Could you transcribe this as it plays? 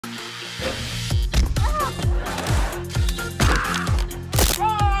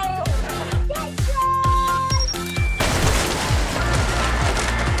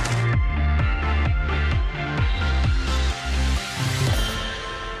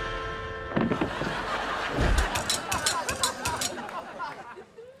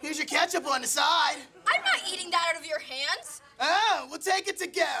ketchup on the side. I'm not eating that out of your hands. Oh, we'll take it to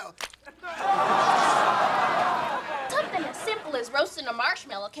go. Something as simple as roasting a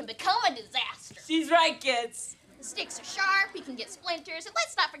marshmallow can become a disaster. She's right, kids. The sticks are sharp, we can get splinters, and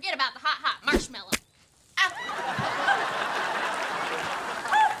let's not forget about the hot marshmallow.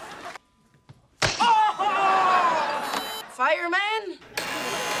 Oh! Fireman?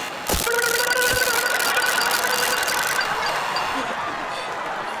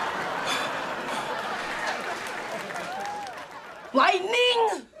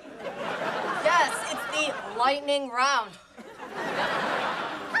 Lightning? Yes, it's the lightning round.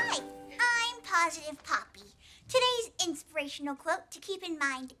 Hi, I'm Positive Poppy. Today's inspirational quote to keep in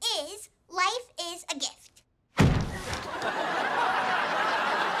mind is, life is a gift.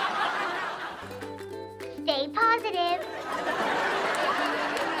 Stay positive.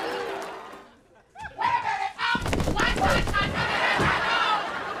 Wait a minute! What?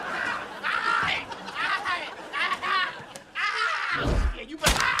 Yeah, you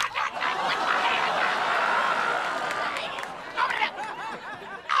better... Open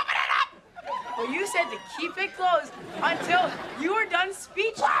it up! Well, you said to keep it closed until you were done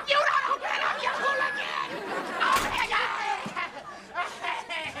speech. You don't open it up, you hooligan! Open it up!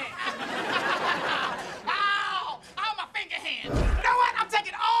 Oh, my finger hand. You know what? I'm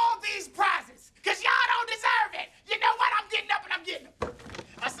taking all these prizes, because y'all don't deserve it. You know what? I'm getting up and I'm getting them.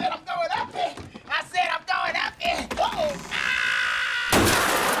 I said I'm going up there. I said I'm going up there. Uh-oh.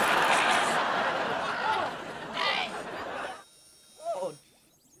 Hey. Oh.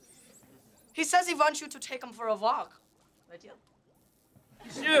 He says he wants you to take him for a walk. Would you?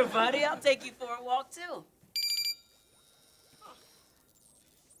 Sure, buddy. I'll take you for a walk, too.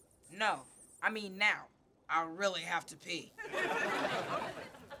 No, I mean now. I really have to pee.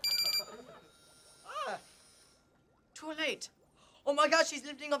 Too late. Oh my gosh, she's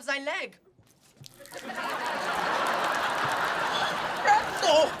lifting up sein leg.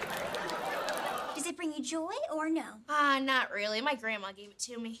 Does it bring you joy or no? Not really. My grandma gave it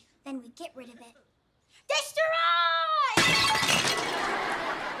to me. Then we get rid of it. Destroy!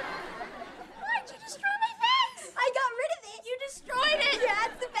 Why'd you destroy my face? I got rid of it. You destroyed it. Yeah,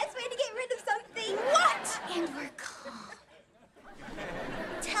 it's the best way to get rid of something. What? And we're calm.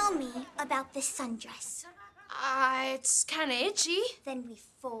 Tell me about this sundress. It's kind of itchy. Then we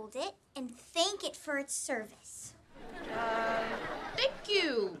fold it and thank it for its service. Thank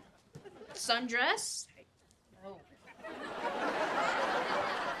you. Sundress. Oh.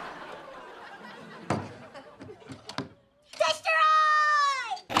 Destroy!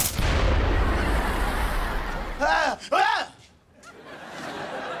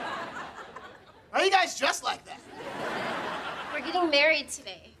 Why are you guys dressed like that? We're getting married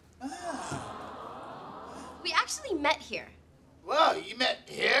today. We actually met here. Whoa, you met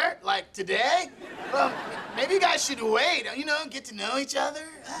here? Like today? Well, maybe you guys should wait, you know, get to know each other.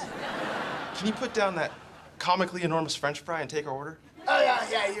 Can you put down that comically enormous French fry and take our order? Oh,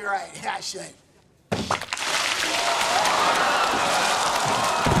 yeah, you're right. Yeah, I should.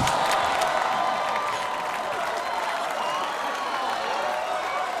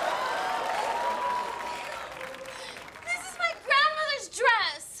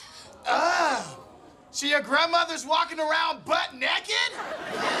 So your grandmother's walking around butt naked?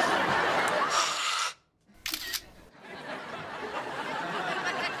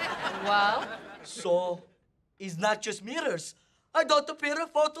 Wow. So, it's not just mirrors. I don't appear in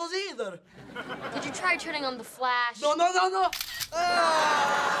photos either. Did you try turning on the flash? No. I'm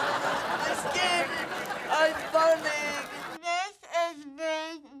scared. I'm burning. This is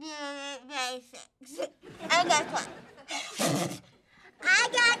big basics. I got one. I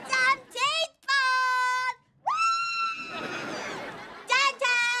got some teaspoon! Woo!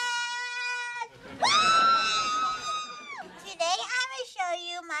 Dun-dun! Woo! Today I'm going to show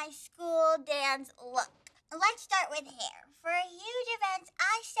you my school dance look. Let's start with hair. For huge events,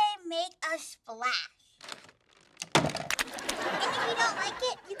 I say make a splash. And if you don't like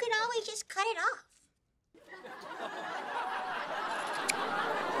it, you can always just cut it off.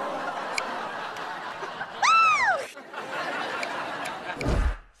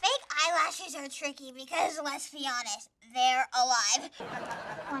 Fake eyelashes are tricky because, let's be honest, they're alive.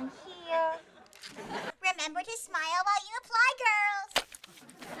 One here. Remember to smile while you apply, girls.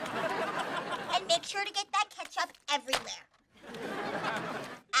 And make sure to get that ketchup everywhere.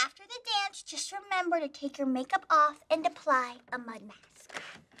 After the dance, just remember to take your makeup off and apply a mud mask.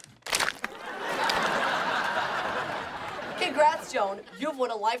 Congrats, Joan. You've won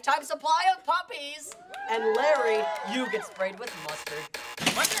a lifetime supply of puppies. And Larry, you get sprayed with mustard.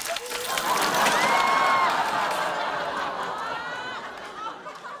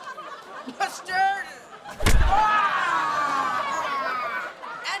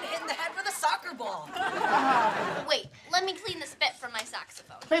 Wait, let me clean the spit from my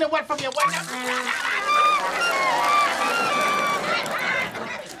saxophone. Clean it wet from your wet.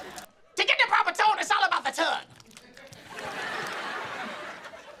 To get the proper tone, it's all about the tongue.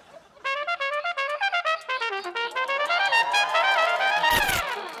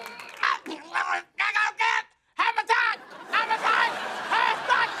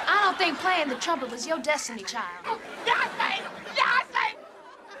 I don't think playing the trumpet was your destiny, child. Godfrey! Godfrey!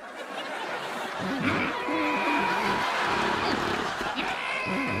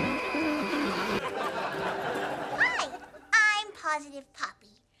 Hi, I'm Positive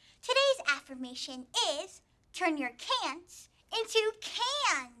Poppy. Today's affirmation is turn your can'ts into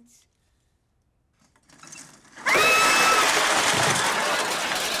cans.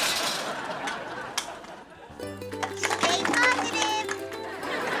 Stay positive.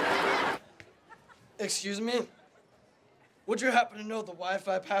 Excuse me? Would you happen to know the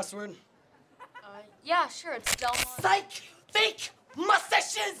Wi-Fi password? Yeah, sure, it's Delmont. Psych! Fake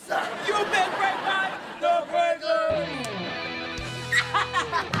mustaches! You've been raped by the burglar!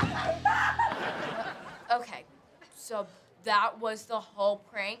 Okay, so that was the whole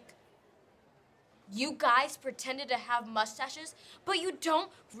prank? You guys pretended to have mustaches, but you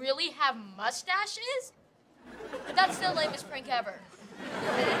don't really have mustaches? That's the lamest prank ever.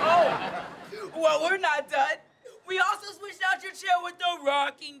 Oh, well, we're not done. We also switched out your chair with the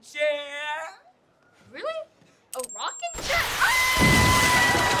rocking chair. Really? A rocking chair?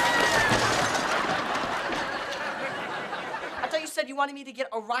 I thought you said you wanted me to get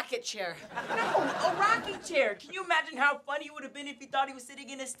a rocket chair. No, a rocking chair. Can you imagine how funny it would have been if you thought he was sitting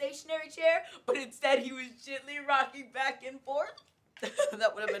in a stationary chair, but instead he was gently rocking back and forth?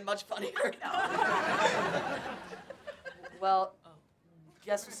 That would have been much funnier. Well,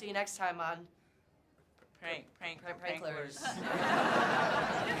 guess we'll see you next time on Pranklers.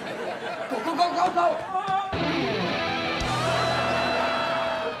 Go!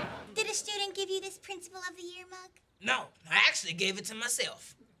 Did a student give you this Principal of the Year mug? No, I actually gave it to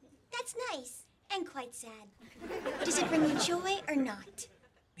myself. That's nice and quite sad. Does it bring you joy or not?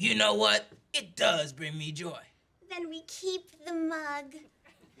 You know what? It does bring me joy. Then we keep the mug.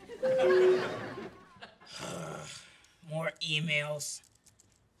 More emails.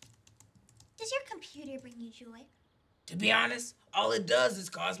 Does your computer bring you joy? To be honest, all it does is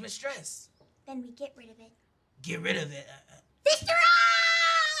cause me stress. Then we get rid of it. Get rid of it. Destroy!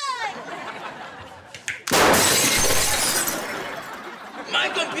 My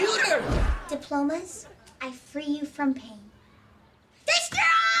computer! Diplomas, I free you from pain. Destroy!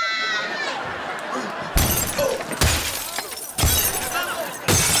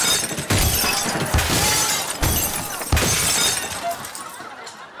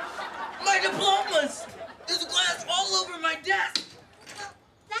 My diplomas! There's glass all over my desk! Well,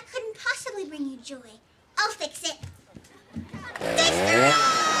 that couldn't possibly bring you joy. I'll fix it. Destroy!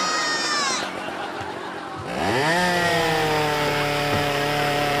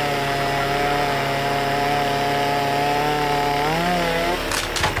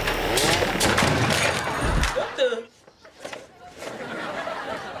 What the?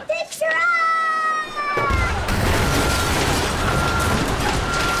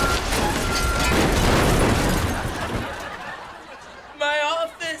 My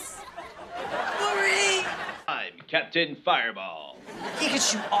office! Marie! I'm Captain Fireball. He could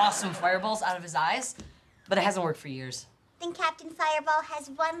shoot awesome fireballs out of his eyes, but it hasn't worked for years. Then Captain Fireball has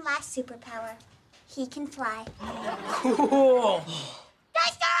one last superpower. He can fly. Cool.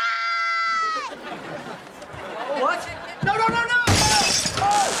 Destroy! What? No!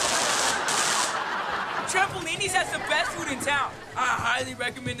 Trampolini's has the best food in town. I highly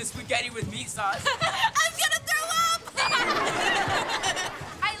recommend the spaghetti with meat sauce. I'm gonna throw up!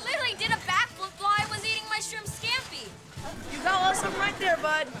 I literally did a backflip while I was eating my shrimp scampi. You got lost some right there,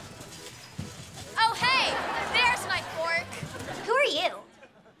 bud. Oh, hey, there's my fork. Who are you?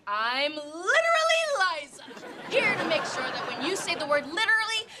 I'm literally Liza, here to make sure that when you say the word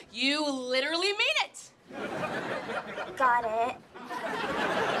literally, you literally mean it. Got it.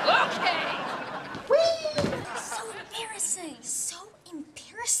 Okay. So embarrassing. So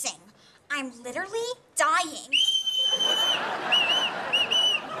embarrassing. I'm literally dying.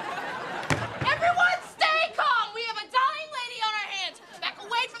 Everyone stay calm. We have a dying lady on our hands. Back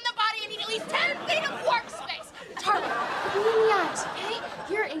away from the body and need at least 10 feet of workspace. Charlie, look me in the eyes, okay?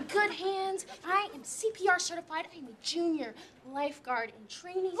 You're in good hands. I am CPR certified. I am a junior lifeguard in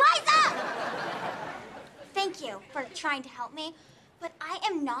training. Liza! Thank you for trying to help me, but I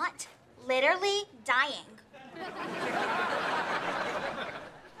am not literally dying.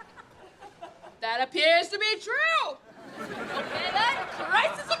 That appears to be true. Okay then,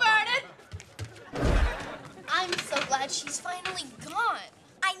 crisis averted. I'm so glad she's finally gone.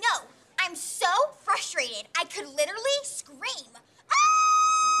 I know. I'm so frustrated. I could literally scream.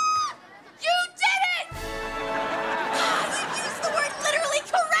 Ah! You did it! You used the word literally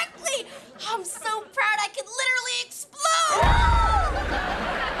correctly. I'm so proud I could literally explode!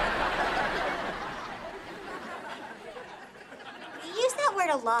 We use that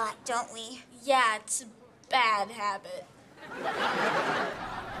word a lot, don't we? Yeah, it's a bad habit.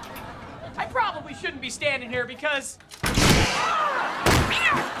 I probably shouldn't be standing here because...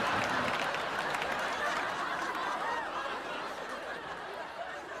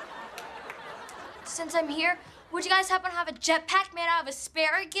 Since I'm here, would you guys happen to have a jetpack made out of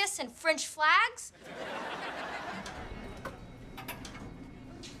asparagus and French flags?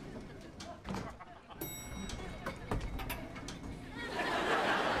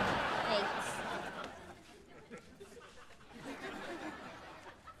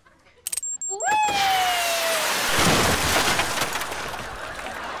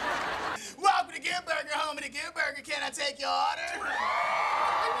 Welcome to Good Burger, home of the Good Burger. Can I take your order?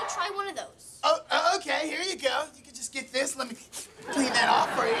 Let me try one of those. Oh, okay, here you go. You can just get this. Let me clean that off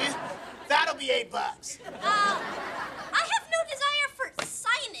for you. That'll be $8. I have no desire for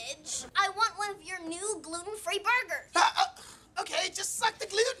signage. I want one of your new gluten-free burgers. Okay, just suck the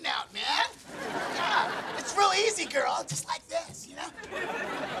gluten out, man. Yeah, it's real easy, girl. Just like this, you know?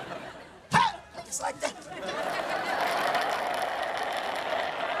 Ha! Just like that.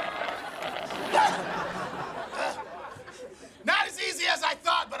 Not as easy as I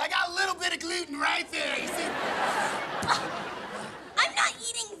thought, but I got a little bit of gluten right there, you see? I'm not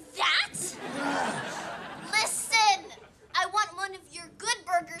eating that. Listen, I want one of your good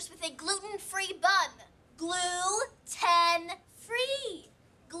burgers with a gluten-free bun. Gluten-free.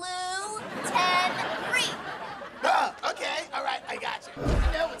 Gluten-free. Oh, okay, all right, I got you. You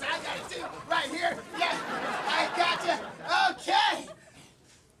know what I gotta do right here? Yeah, I got you. Okay.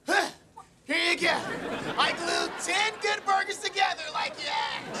 Here you go. I glued 10 good burgers together like you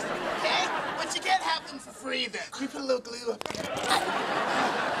asked, okay? But you can't have them for free then. Let me put a little glue up there.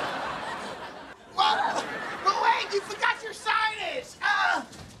 Whoa, but wait, you forgot your signage.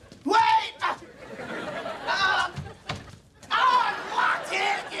 Wait. I'm locked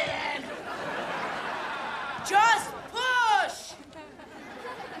in again. Just push!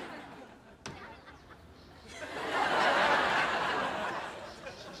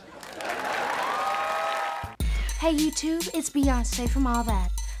 Hey YouTube, it's Beyonce from All That.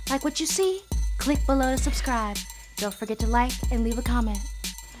 Like what you see? Click below to subscribe. Don't forget to like and leave a comment.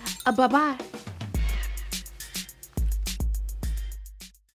 Bye-bye.